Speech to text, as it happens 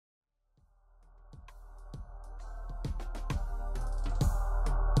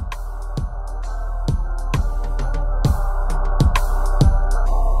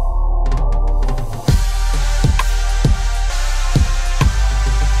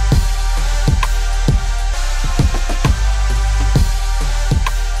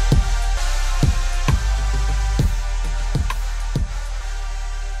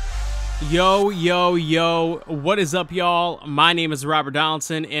Yo, what is up, y'all? My name is Robert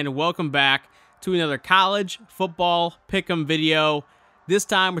Donaldson, and welcome back to another college football pick'em video. This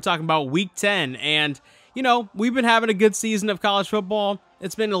time, we're talking about Week 10, and, you know, we've been having a good season of college football.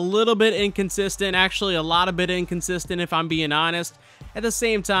 It's been a little bit inconsistent, actually a lot of bit inconsistent, if I'm being honest. At the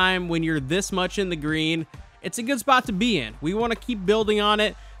same time, when you're this much in the green, it's a good spot to be in. We want to keep building on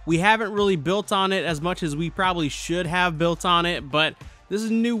it. We haven't really built on it as much as we probably should have built on it, but this is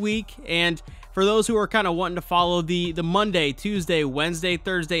a new week, and for those who are kind of wanting to follow the Monday, Tuesday, Wednesday,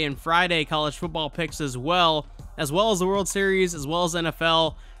 Thursday, and Friday college football picks as well as the World Series, as well as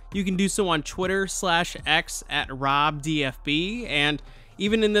NFL, you can do so on Twitter/X at RobDFB, and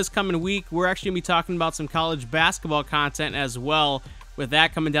even in this coming week, we're actually going to be talking about some college basketball content as well, with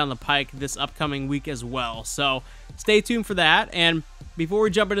that coming down the pike this upcoming week as well. So stay tuned for that. And before we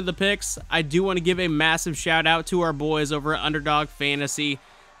jump into the picks, I do want to give a massive shout out to our boys over at Underdog Fantasy.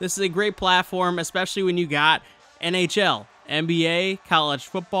 This is a great platform, especially when you got NHL, NBA, college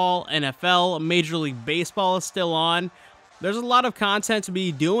football, NFL, Major League Baseball is still on. There's a lot of content to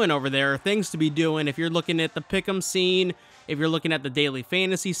be doing over there, things to be doing. If you're looking at the pick'em scene, if you're looking at the daily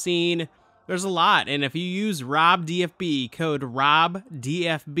fantasy scene, there's a lot. And if you use RobDFB, code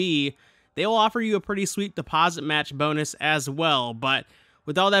RobDFB, they will offer you a pretty sweet deposit match bonus as well. But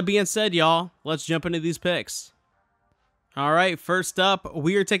with all that being said, y'all, let's jump into these picks. All right, first up,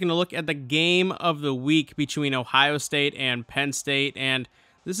 we are taking a look at the game of the week between Ohio State and Penn State. And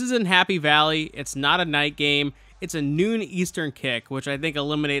this is in Happy Valley. It's not a night game. It's a noon Eastern kick, which I think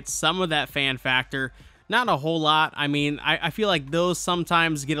eliminates some of that fan factor. Not a whole lot. I mean, I feel like those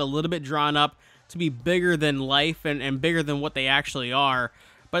sometimes get a little bit drawn up to be bigger than life and bigger than what they actually are.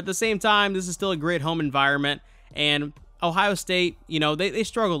 But at the same time, this is still a great home environment. And Ohio State, you know, they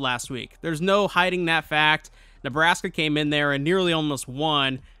struggled last week. There's no hiding that fact. Nebraska came in there and nearly almost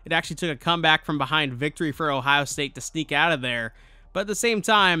won. It actually took a comeback from behind victory for Ohio State to sneak out of there. But at the same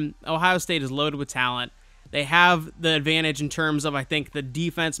time, Ohio State is loaded with talent. They have the advantage in terms of, I think, the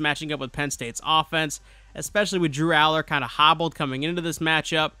defense matching up with Penn State's offense, especially with Drew Aller kind of hobbled coming into this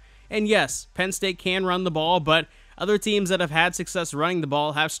matchup. And yes, Penn State can run the ball, but other teams that have had success running the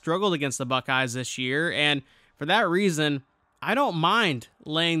ball have struggled against the Buckeyes this year. And for that reason, I don't mind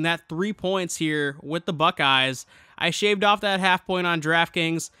laying that 3 points here with the Buckeyes. I shaved off that half point on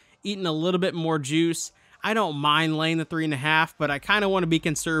DraftKings, eating a little bit more juice. I don't mind laying the 3.5, but I kind of want to be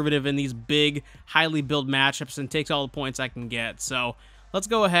conservative in these big, highly built matchups and take all the points I can get. So let's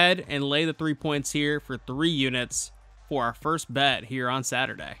go ahead and lay the 3 points here for 3 units for our first bet here on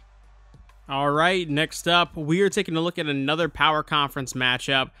Saturday. All right, next up, we are taking a look at another Power Conference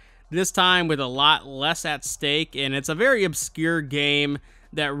matchup, this time with a lot less at stake, and it's a very obscure game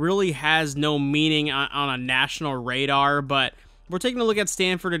that really has no meaning on a national radar, but we're taking a look at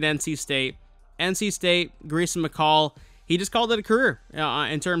Stanford and NC State. NC State, Grayson McCall, he just called it a career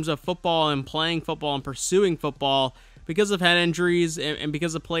in terms of football and playing football and pursuing football because of head injuries and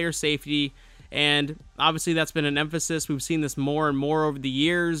because of player safety, and obviously that's been an emphasis. We've seen this more and more over the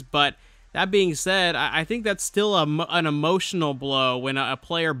years, but that being said, I think that's still an emotional blow when a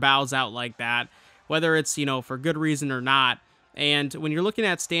player bows out like that, whether it's, you know, for good reason or not. And when you're looking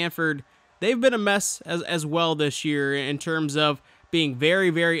at Stanford, they've been a mess as well this year in terms of being very,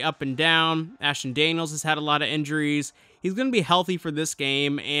 very up and down. Ashton Daniels has had a lot of injuries. He's going to be healthy for this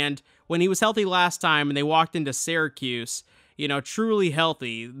game, and when he was healthy last time and they walked into Syracuse, you know, truly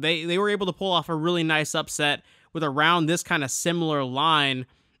healthy, they were able to pull off a really nice upset with around this kind of similar line.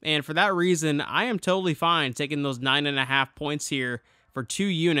 And for that reason, I am totally fine taking those 9.5 points here for 2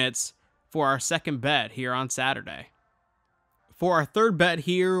 units for our second bet here on Saturday. For our third bet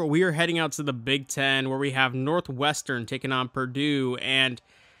here, we are heading out to the Big Ten, where we have Northwestern taking on Purdue. And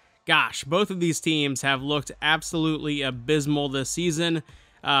gosh, both of these teams have looked absolutely abysmal this season.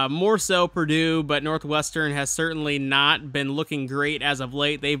 More so Purdue, but Northwestern has certainly not been looking great as of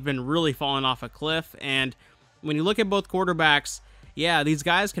late. They've been really falling off a cliff. And when you look at both quarterbacks, yeah, these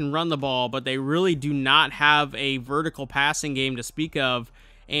guys can run the ball, but they really do not have a vertical passing game to speak of.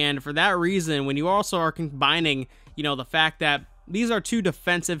 And for that reason, when you also are combining, you know, the fact that these are 2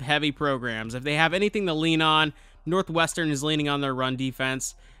 defensive-heavy programs, if they have anything to lean on, Northwestern is leaning on their run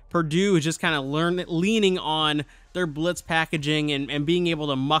defense. Purdue is just kind of leaning on their blitz packaging and being able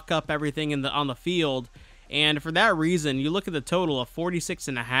to muck up everything on the field. And for that reason, you look at the total of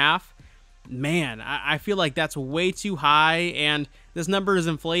 46.5. Man, I feel like that's way too high, and this number is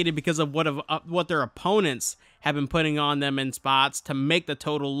inflated because of what their opponents have been putting on them in spots to make the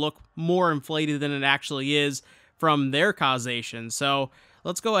total look more inflated than it actually is from their causation. So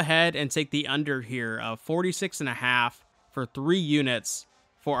let's go ahead and take the under here of 46.5 for 3 units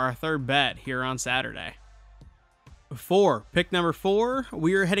for our third bet here on Saturday. For pick number 4,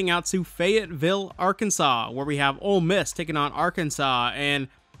 we are heading out to Fayetteville, Arkansas, where we have Ole Miss taking on Arkansas. And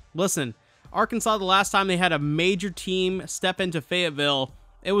listen, Arkansas, the last time they had a major team step into Fayetteville,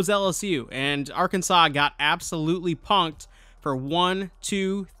 it was LSU, and Arkansas got absolutely punked for 1,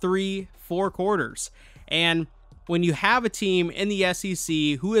 2, 3, 4 quarters. And when you have a team in the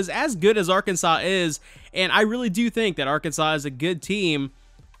SEC who is as good as Arkansas is, and I really do think that Arkansas is a good team,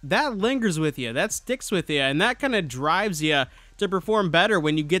 that lingers with you, that sticks with you, and that kind of drives you to perform better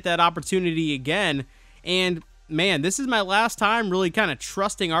when you get that opportunity again. And man, this is my last time really kind of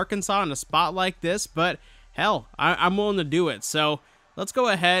trusting Arkansas in a spot like this, but hell, I'm willing to do it. So let's go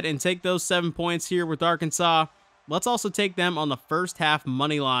ahead and take those 7 points here with Arkansas. Let's also take them on the first half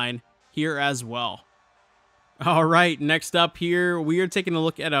money line here as well. All right, next up here, we are taking a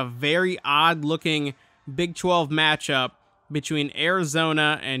look at a very odd looking Big 12 matchup between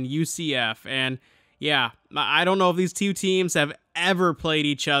Arizona and UCF. And yeah, I don't know if these two teams have ever played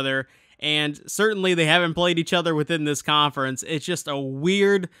each other, and certainly they haven't played each other within this conference. It's just a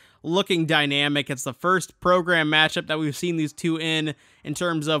weird looking dynamic. It's the first program matchup that we've seen these two in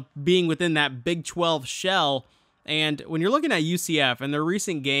terms of being within that Big 12 shell. And when you're looking at UCF and their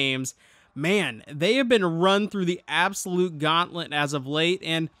recent games, man, they have been run through the absolute gauntlet as of late.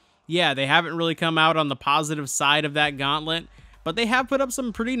 And yeah, they haven't really come out on the positive side of that gauntlet, but they have put up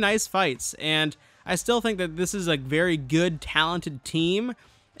some pretty nice fights. And I still think that this is a very good, talented team.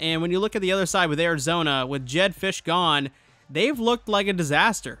 And when you look at the other side with Arizona, with Jed Fish gone, they've looked like a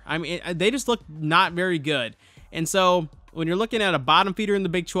disaster. I mean, they just look not very good. And so when you're looking at a bottom feeder in the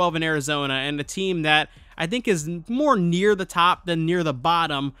Big 12 in Arizona and a team that I think is more near the top than near the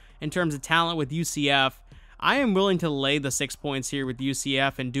bottom in terms of talent with UCF, I am willing to lay the 6 points here with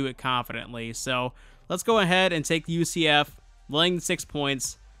UCF and do it confidently. So let's go ahead and take UCF, laying the 6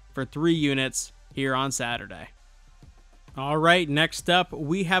 points for 3 units here on Saturday. All right, next up,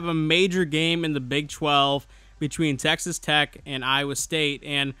 we have a major game in the Big 12 between Texas Tech and Iowa State.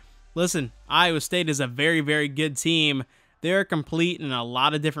 And listen, Iowa State is a very, very good team. They're complete in a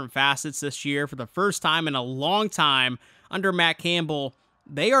lot of different facets this year. For the first time in a long time under Matt Campbell,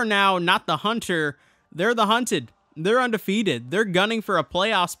 they are now not the hunter, they're the hunted. They're undefeated. They're gunning for a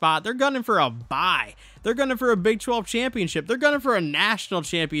playoff spot. They're gunning for a bye. They're gunning for a Big 12 championship. They're gunning for a national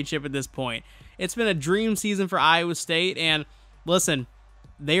championship at this point. It's been a dream season for Iowa State, and listen,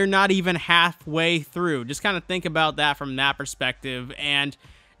 they're not even halfway through. Just kind of think about that from that perspective, and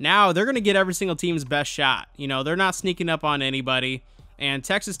now they're going to get every single team's best shot. You know, they're not sneaking up on anybody, and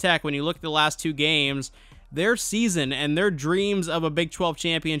Texas Tech, when you look at the last 2 games, their season and their dreams of a Big 12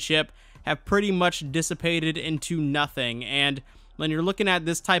 championship have pretty much dissipated into nothing. And when you're looking at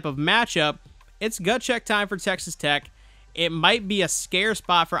this type of matchup, it's gut check time for Texas Tech. It might be a scare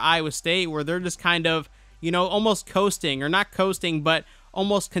spot for Iowa State where they're just kind of, you know, almost coasting, or not coasting, but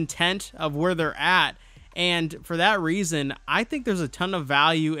almost content of where they're at. And for that reason, I think there's a ton of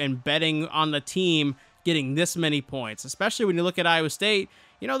value in betting on the team getting this many points, especially when you look at Iowa State.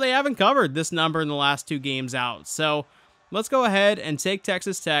 You know, they haven't covered this number in the last 2 games out. So let's go ahead and take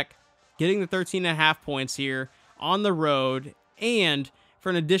Texas Tech, getting the 13.5 points here on the road. And for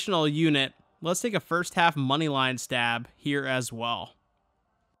an additional unit, let's take a first half money line stab here as well.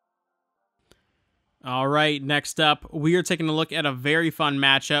 All right, next up, we are taking a look at a very fun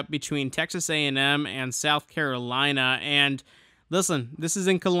matchup between Texas A&M and South Carolina. And listen, this is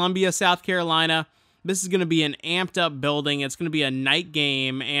in Columbia, South Carolina. This is going to be an amped up building. It's going to be a night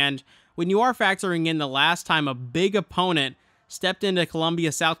game. And when you are factoring in the last time a big opponent stepped into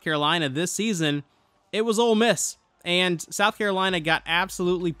Columbia, South Carolina this season, it was Ole Miss. And South Carolina got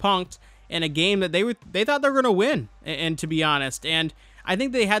absolutely punked in a game that they thought they were going to win, and to be honest. And I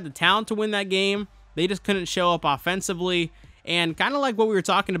think they had the talent to win that game. They just couldn't show up offensively. And kind of like what we were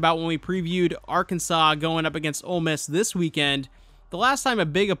talking about when we previewed Arkansas going up against Ole Miss this weekend, the last time a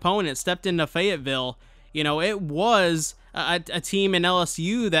big opponent stepped into Fayetteville, you know, it was a team in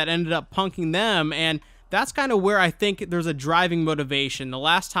LSU that ended up punking them. And that's kind of where I think there's a driving motivation. The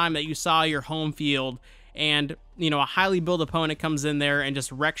last time that you saw your home field and, you know, a highly built opponent comes in there and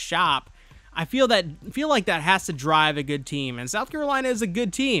just wrecks shop, I feel like that has to drive a good team. And South Carolina is a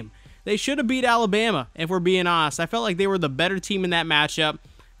good team. They should have beat Alabama, if we're being honest. I felt like they were the better team in that matchup.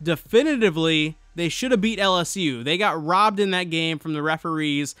 Definitively, they should have beat LSU. They got robbed in that game from the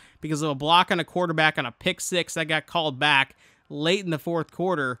referees because of a block on a quarterback on a pick 6 that got called back late in the 4th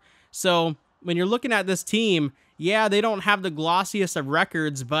quarter. So when you're looking at this team, yeah, they don't have the glossiest of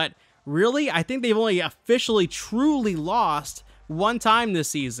records, but really, I think they've only officially truly lost 1 time this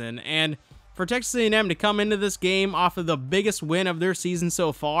season. And for Texas A&M to come into this game off of the biggest win of their season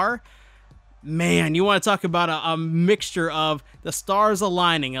so far, man, you want to talk about a mixture of the stars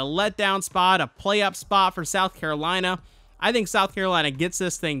aligning, a letdown spot, a play-up spot for South Carolina. I think South Carolina gets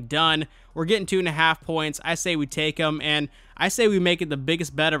this thing done. We're getting 2.5 points. I say we take them, and I say we make it the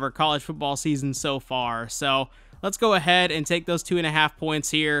biggest bet of our college football season so far. So let's go ahead and take those 2.5 points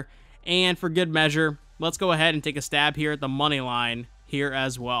here. And for good measure, let's go ahead and take a stab here at the money line here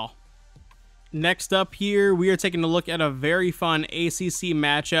as well. Next up here, we are taking a look at a very fun ACC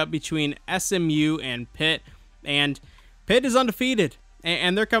matchup between SMU and Pitt. And Pitt is undefeated,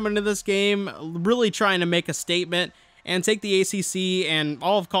 and they're coming into this game really trying to make a statement and take the ACC and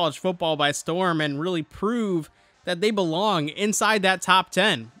all of college football by storm and really prove that they belong inside that top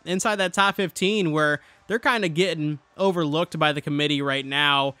 10, inside that top 15, where they're kind of getting overlooked by the committee right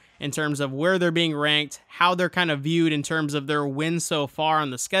now in terms of where they're being ranked, how they're kind of viewed in terms of their wins so far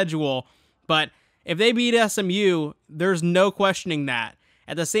on the schedule. But if they beat SMU, there's no questioning that.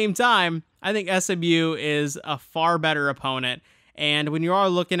 At the same time, I think SMU is a far better opponent. And when you are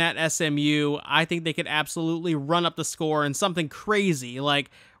looking at SMU, I think they could absolutely run up the score in something crazy. Like,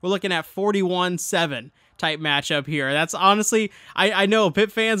 we're looking at 41-7 type matchup here. That's honestly, I know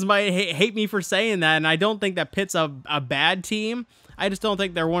Pitt fans might hate me for saying that, and I don't think that Pitt's a bad team. I just don't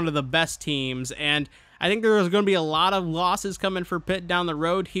think they're one of the best teams. And I think there's going to be a lot of losses coming for Pitt down the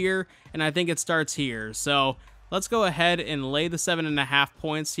road here, and I think it starts here. So let's go ahead and lay the 7.5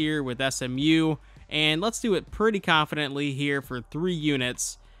 points here with SMU, and let's do it pretty confidently here for 3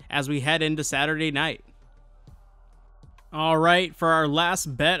 units as we head into Saturday night. All right, for our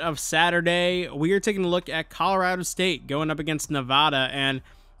last bet of Saturday, we are taking a look at Colorado State going up against Nevada, and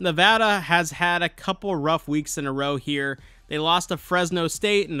Nevada has had a couple rough weeks in a row here. They lost to Fresno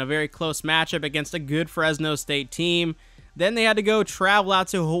State in a very close matchup against a good Fresno State team. Then they had to go travel out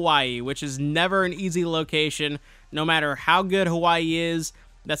to Hawaii, which is never an easy location. No matter how good Hawaii is,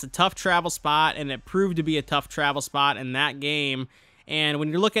 that's a tough travel spot, and it proved to be a tough travel spot in that game. And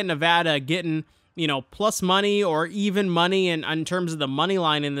when you look at Nevada getting, plus money or even money in terms of the money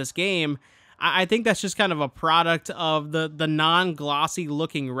line in this game, I think that's just kind of a product of the non-glossy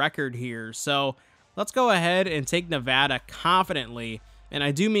looking record here. So let's go ahead and take Nevada confidently, and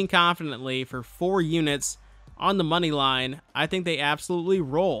I do mean confidently, for 4 units on the money line. I think they absolutely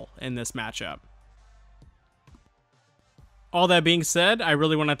roll in this matchup. All that being said, I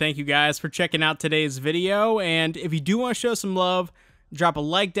really want to thank you guys for checking out today's video, and if you do want to show some love, drop a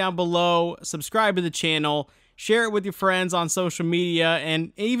like down below, subscribe to the channel, share it with your friends on social media,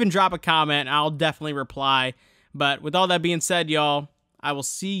 and even drop a comment. I'll definitely reply. But with all that being said, y'all, I will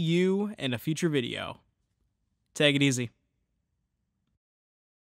see you in a future video. Take it easy.